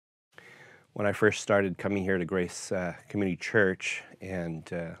When I first started coming here to Grace Community Church and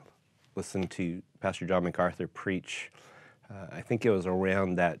listened to Pastor John MacArthur preach, I think it was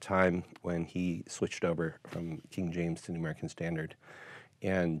around that time when he switched over from King James to the American Standard.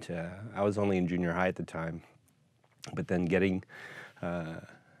 And I was only in junior high at the time, but then getting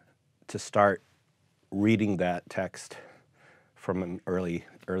to start reading that text from an early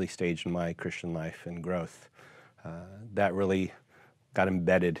stage in my Christian life and growth, that really got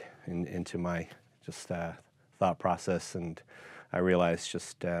embedded into my just thought process. And I realized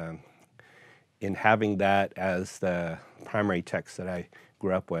just in having that as the primary text that I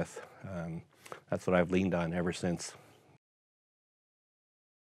grew up with, that's what I've leaned on ever since.